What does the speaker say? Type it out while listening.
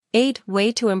8.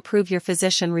 Way to improve your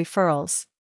physician referrals.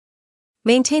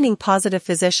 Maintaining positive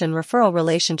physician referral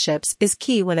relationships is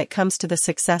key when it comes to the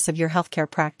success of your healthcare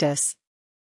practice.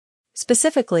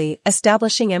 Specifically,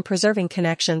 establishing and preserving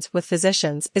connections with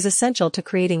physicians is essential to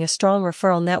creating a strong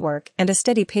referral network and a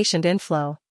steady patient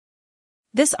inflow.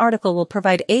 This article will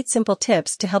provide 8 simple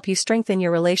tips to help you strengthen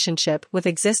your relationship with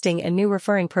existing and new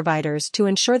referring providers to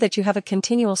ensure that you have a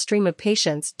continual stream of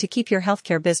patients to keep your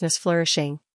healthcare business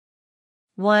flourishing.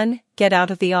 1. Get out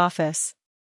of the office.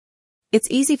 It's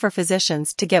easy for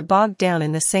physicians to get bogged down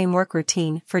in the same work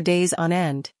routine for days on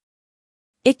end.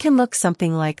 It can look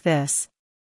something like this.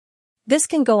 This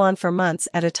can go on for months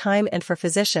at a time, and for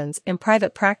physicians in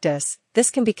private practice, this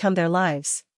can become their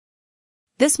lives.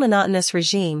 This monotonous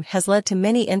regime has led to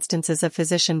many instances of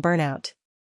physician burnout.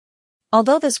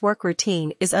 Although this work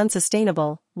routine is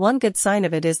unsustainable, one good sign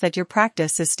of it is that your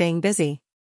practice is staying busy.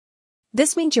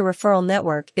 This means your referral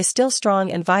network is still strong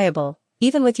and viable,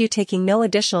 even with you taking no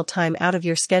additional time out of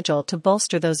your schedule to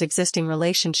bolster those existing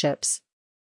relationships.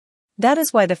 That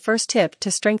is why the first tip to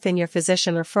strengthen your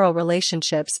physician referral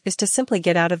relationships is to simply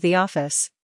get out of the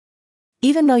office.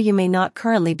 Even though you may not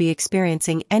currently be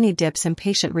experiencing any dips in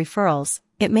patient referrals,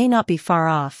 it may not be far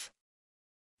off.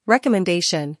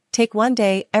 Recommendation: take 1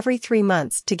 day every 3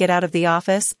 months to get out of the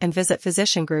office and visit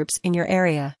physician groups in your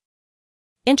area.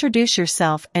 Introduce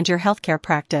yourself and your healthcare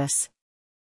practice.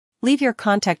 Leave your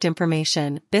contact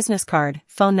information, business card,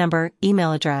 phone number,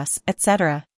 email address,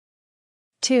 etc.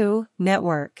 2.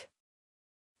 Network.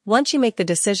 Once you make the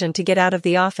decision to get out of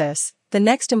the office, the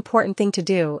next important thing to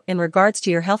do in regards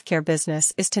to your healthcare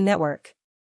business is to network.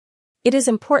 It is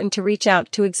important to reach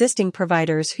out to existing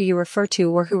providers who you refer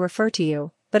to or who refer to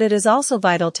you, but it is also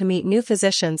vital to meet new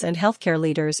physicians and healthcare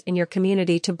leaders in your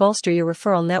community to bolster your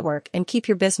referral network and keep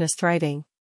your business thriving.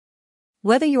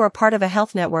 Whether you are part of a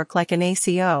health network like an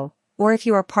ACO, or if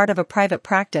you are part of a private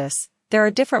practice, there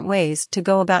are different ways to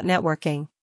go about networking.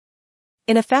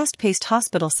 In a fast-paced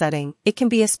hospital setting, it can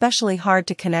be especially hard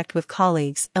to connect with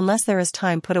colleagues unless there is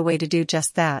time put away to do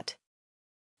just that.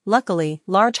 Luckily,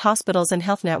 large hospitals and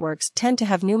health networks tend to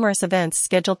have numerous events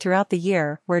scheduled throughout the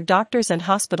year where doctors and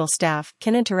hospital staff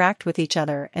can interact with each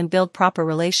other and build proper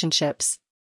relationships.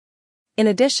 In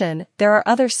addition, there are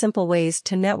other simple ways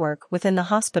to network within the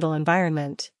hospital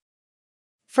environment.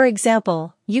 For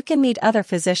example, you can meet other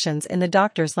physicians in the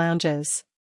doctor's lounges.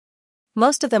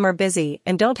 Most of them are busy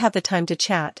and don't have the time to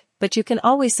chat, but you can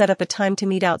always set up a time to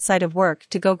meet outside of work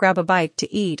to go grab a bite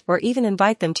to eat or even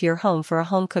invite them to your home for a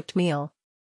home-cooked meal.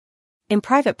 In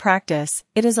private practice,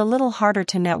 it is a little harder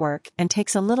to network and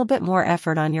takes a little bit more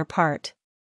effort on your part.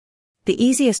 The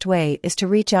easiest way is to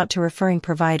reach out to referring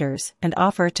providers and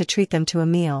offer to treat them to a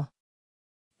meal.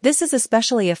 This is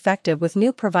especially effective with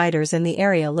new providers in the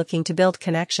area looking to build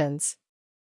connections.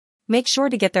 Make sure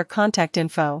to get their contact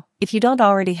info, if you don't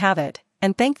already have it,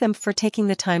 and thank them for taking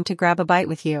the time to grab a bite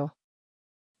with you.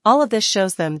 All of this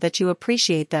shows them that you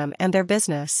appreciate them and their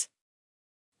business.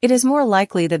 It is more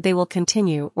likely that they will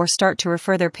continue or start to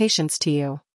refer their patients to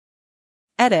you.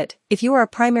 Edit: if you are a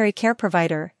primary care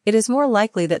provider, it is more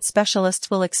likely that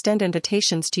specialists will extend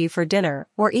invitations to you for dinner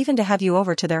or even to have you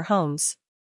over to their homes.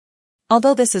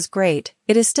 Although this is great,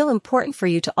 it is still important for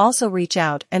you to also reach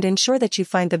out and ensure that you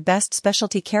find the best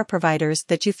specialty care providers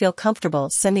that you feel comfortable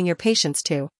sending your patients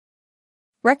to.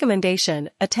 Recommendation: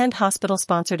 attend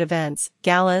hospital-sponsored events,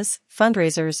 galas,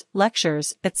 fundraisers,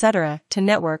 lectures, etc. to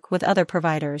network with other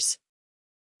providers.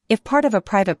 If part of a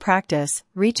private practice,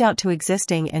 reach out to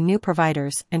existing and new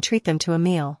providers and treat them to a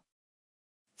meal.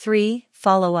 3.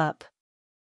 Follow up.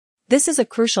 This is a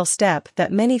crucial step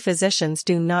that many physicians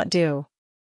do not do.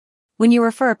 When you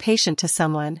refer a patient to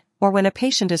someone, or when a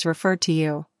patient is referred to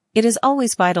you, it is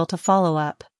always vital to follow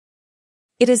up.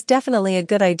 It is definitely a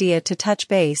good idea to touch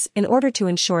base in order to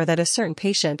ensure that a certain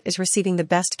patient is receiving the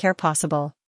best care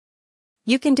possible.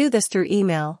 You can do this through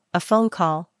email, a phone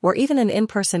call, or even an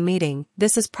in-person meeting.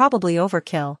 This is probably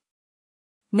overkill.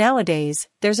 Nowadays,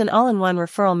 there's an all-in-one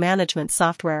referral management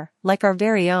software, like our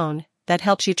very own, that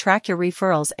helps you track your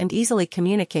referrals and easily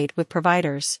communicate with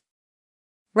providers.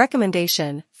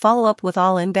 Recommendation: follow up with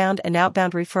all inbound and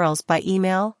outbound referrals by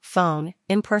email, phone,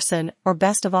 in person, or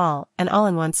best of all, an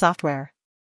all-in-one software.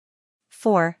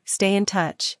 4. Stay in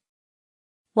touch.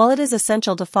 While it is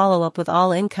essential to follow up with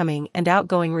all incoming and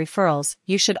outgoing referrals,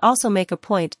 you should also make a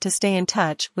point to stay in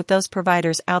touch with those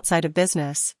providers outside of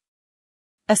business.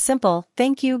 A simple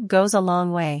thank you goes a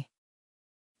long way.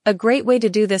 A great way to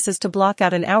do this is to block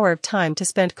out an hour of time to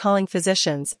spend calling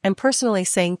physicians and personally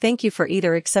saying thank you for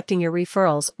either accepting your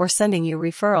referrals or sending you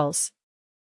referrals.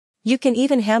 You can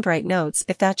even handwrite notes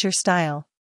if that's your style.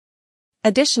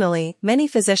 Additionally, many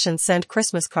physicians send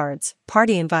Christmas cards,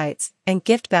 party invites, and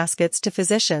gift baskets to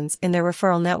physicians in their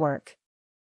referral network.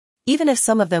 Even if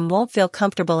some of them won't feel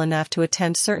comfortable enough to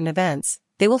attend certain events,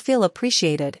 they will feel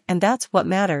appreciated, and that's what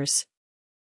matters.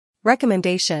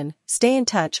 Recommendation: stay in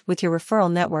touch with your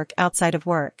referral network outside of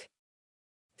work.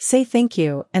 Say thank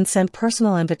you and send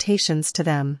personal invitations to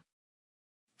them.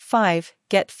 5.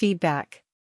 Get feedback.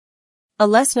 A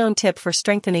less-known tip for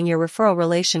strengthening your referral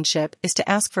relationship is to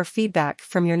ask for feedback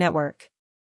from your network.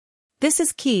 This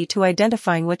is key to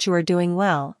identifying what you are doing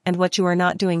well and what you are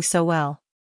not doing so well.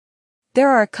 There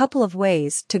are a couple of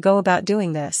ways to go about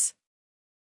doing this.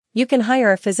 You can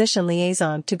hire a physician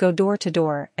liaison to go door to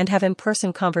door and have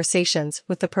in-person conversations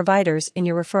with the providers in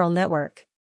your referral network.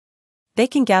 They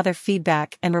can gather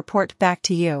feedback and report back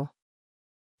to you.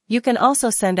 You can also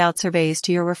send out surveys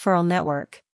to your referral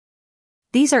network.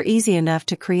 These are easy enough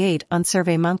to create on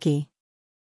SurveyMonkey.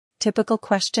 Typical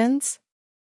questions?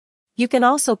 You can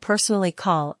also personally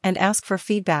call and ask for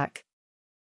feedback.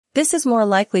 This is more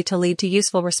likely to lead to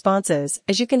useful responses,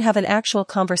 as you can have an actual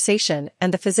conversation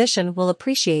and the physician will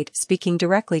appreciate speaking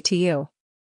directly to you.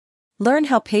 Learn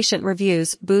how patient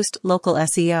reviews boost local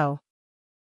SEO.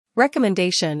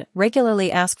 Recommendation: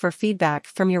 regularly ask for feedback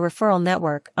from your referral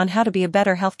network on how to be a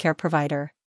better healthcare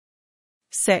provider.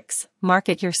 6.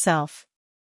 Market yourself.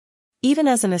 Even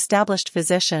as an established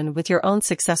physician with your own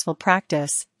successful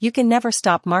practice, you can never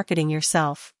stop marketing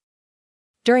yourself.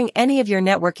 During any of your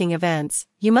networking events,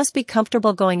 you must be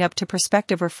comfortable going up to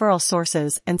prospective referral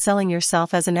sources and selling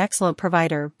yourself as an excellent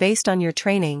provider based on your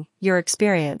training, your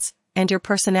experience, and your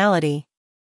personality.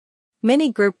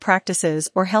 Many group practices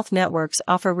or health networks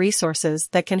offer resources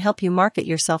that can help you market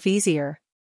yourself easier.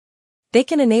 They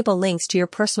can enable links to your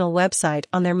personal website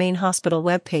on their main hospital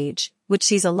webpage, which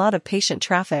sees a lot of patient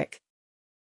traffic.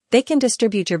 They can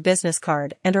distribute your business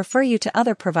card and refer you to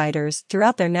other providers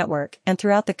throughout their network and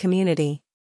throughout the community.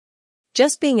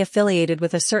 Just being affiliated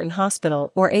with a certain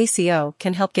hospital or ACO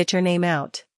can help get your name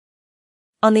out.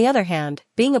 On the other hand,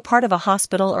 being a part of a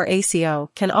hospital or ACO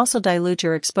can also dilute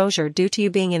your exposure due to you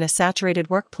being in a saturated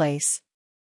workplace.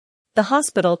 The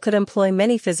hospital could employ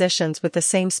many physicians with the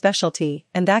same specialty,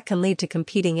 and that can lead to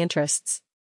competing interests.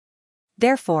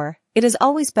 Therefore, it is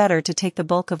always better to take the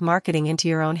bulk of marketing into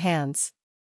your own hands.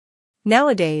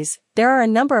 Nowadays, there are a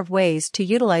number of ways to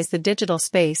utilize the digital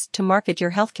space to market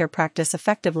your healthcare practice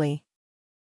effectively.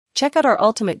 Check out our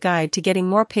ultimate guide to getting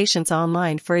more patients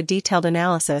online for a detailed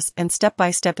analysis and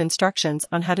step-by-step instructions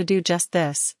on how to do just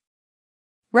this.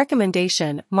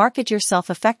 Recommendation: market yourself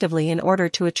effectively in order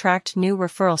to attract new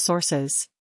referral sources.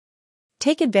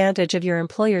 Take advantage of your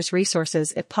employer's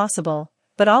resources if possible,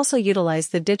 but also utilize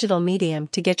the digital medium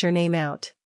to get your name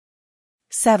out.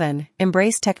 7.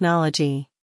 Embrace technology.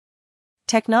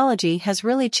 Technology has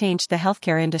really changed the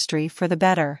healthcare industry for the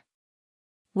better.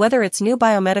 Whether it's new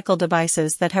biomedical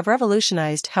devices that have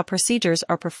revolutionized how procedures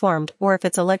are performed, or if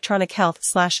it's electronic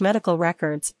health/medical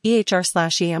records,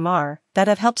 EHR/EMR, that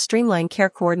have helped streamline care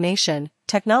coordination,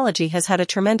 technology has had a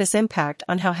tremendous impact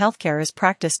on how healthcare is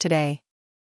practiced today.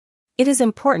 It is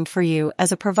important for you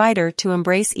as a provider to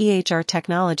embrace EHR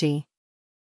technology.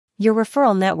 Your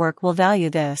referral network will value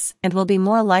this and will be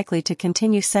more likely to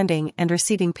continue sending and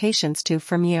receiving patients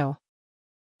from you.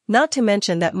 Not to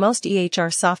mention that most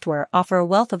EHR software offer a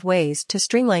wealth of ways to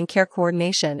streamline care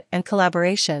coordination and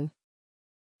collaboration.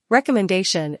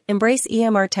 Recommendation: embrace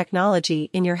EMR technology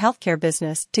in your healthcare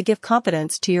business to give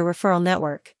confidence to your referral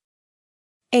network.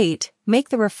 8. Make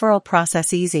the referral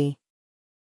process easy.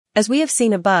 As we have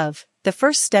seen above, the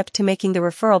first step to making the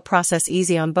referral process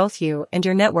easy on both you and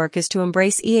your network is to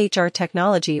embrace EHR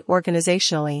technology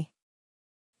organizationally.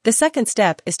 The second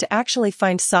step is to actually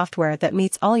find software that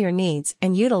meets all your needs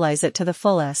and utilize it to the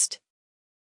fullest.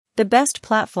 The best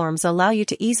platforms allow you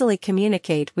to easily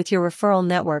communicate with your referral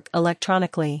network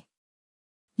electronically.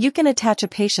 You can attach a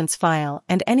patient's file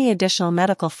and any additional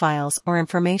medical files or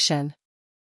information.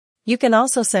 You can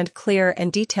also send clear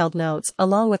and detailed notes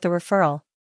along with the referral.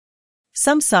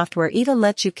 Some software even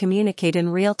lets you communicate in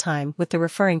real time with the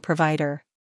referring provider.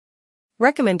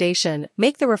 Recommendation: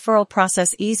 make the referral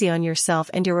process easy on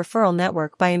yourself and your referral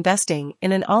network by investing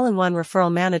in an all-in-one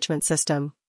referral management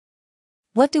system.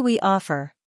 What do we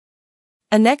offer?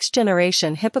 A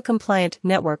next-generation HIPAA-compliant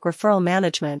network referral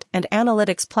management and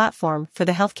analytics platform for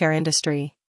the healthcare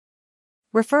industry.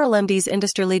 ReferralMD's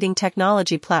industry-leading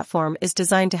technology platform is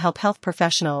designed to help health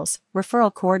professionals,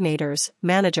 referral coordinators,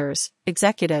 managers,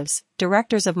 executives,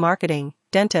 directors of marketing,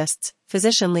 dentists,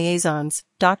 physician liaisons,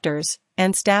 doctors,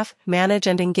 and staff manage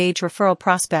and engage referral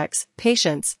prospects,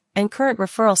 patients, and current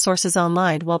referral sources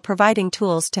online while providing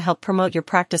tools to help promote your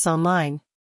practice online.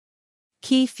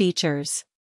 Key features.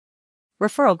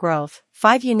 Referral growth.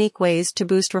 5 unique ways to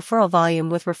boost referral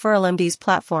volume with ReferralMD's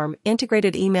platform: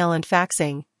 integrated email and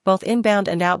faxing, both inbound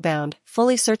and outbound,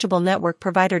 fully searchable network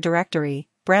provider directory,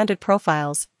 branded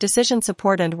profiles, decision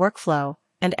support and workflow,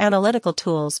 and analytical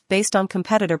tools based on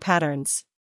competitor patterns.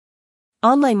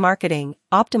 Online marketing,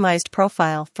 optimized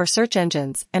profile for search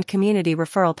engines and community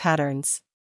referral patterns.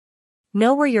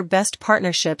 Know where your best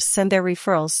partnerships send their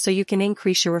referrals so you can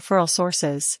increase your referral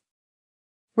sources.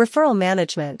 Referral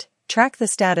management. Track the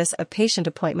status of patient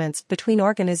appointments between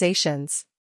organizations.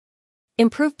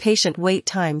 Improve patient wait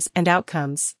times and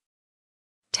outcomes.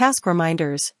 Task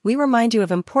reminders. We remind you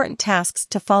of important tasks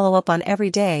to follow up on every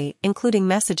day, including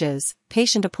messages,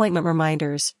 patient appointment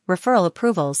reminders, referral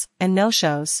approvals, and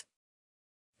no-shows.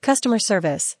 Customer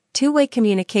service. Two-way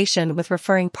communication with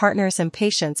referring partners and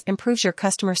patients improves your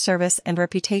customer service and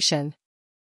reputation.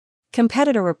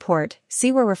 Competitor report.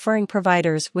 See where referring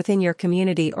providers within your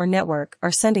community or network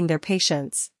are sending their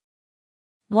patients.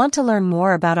 Want to learn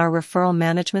more about our referral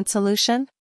management solution?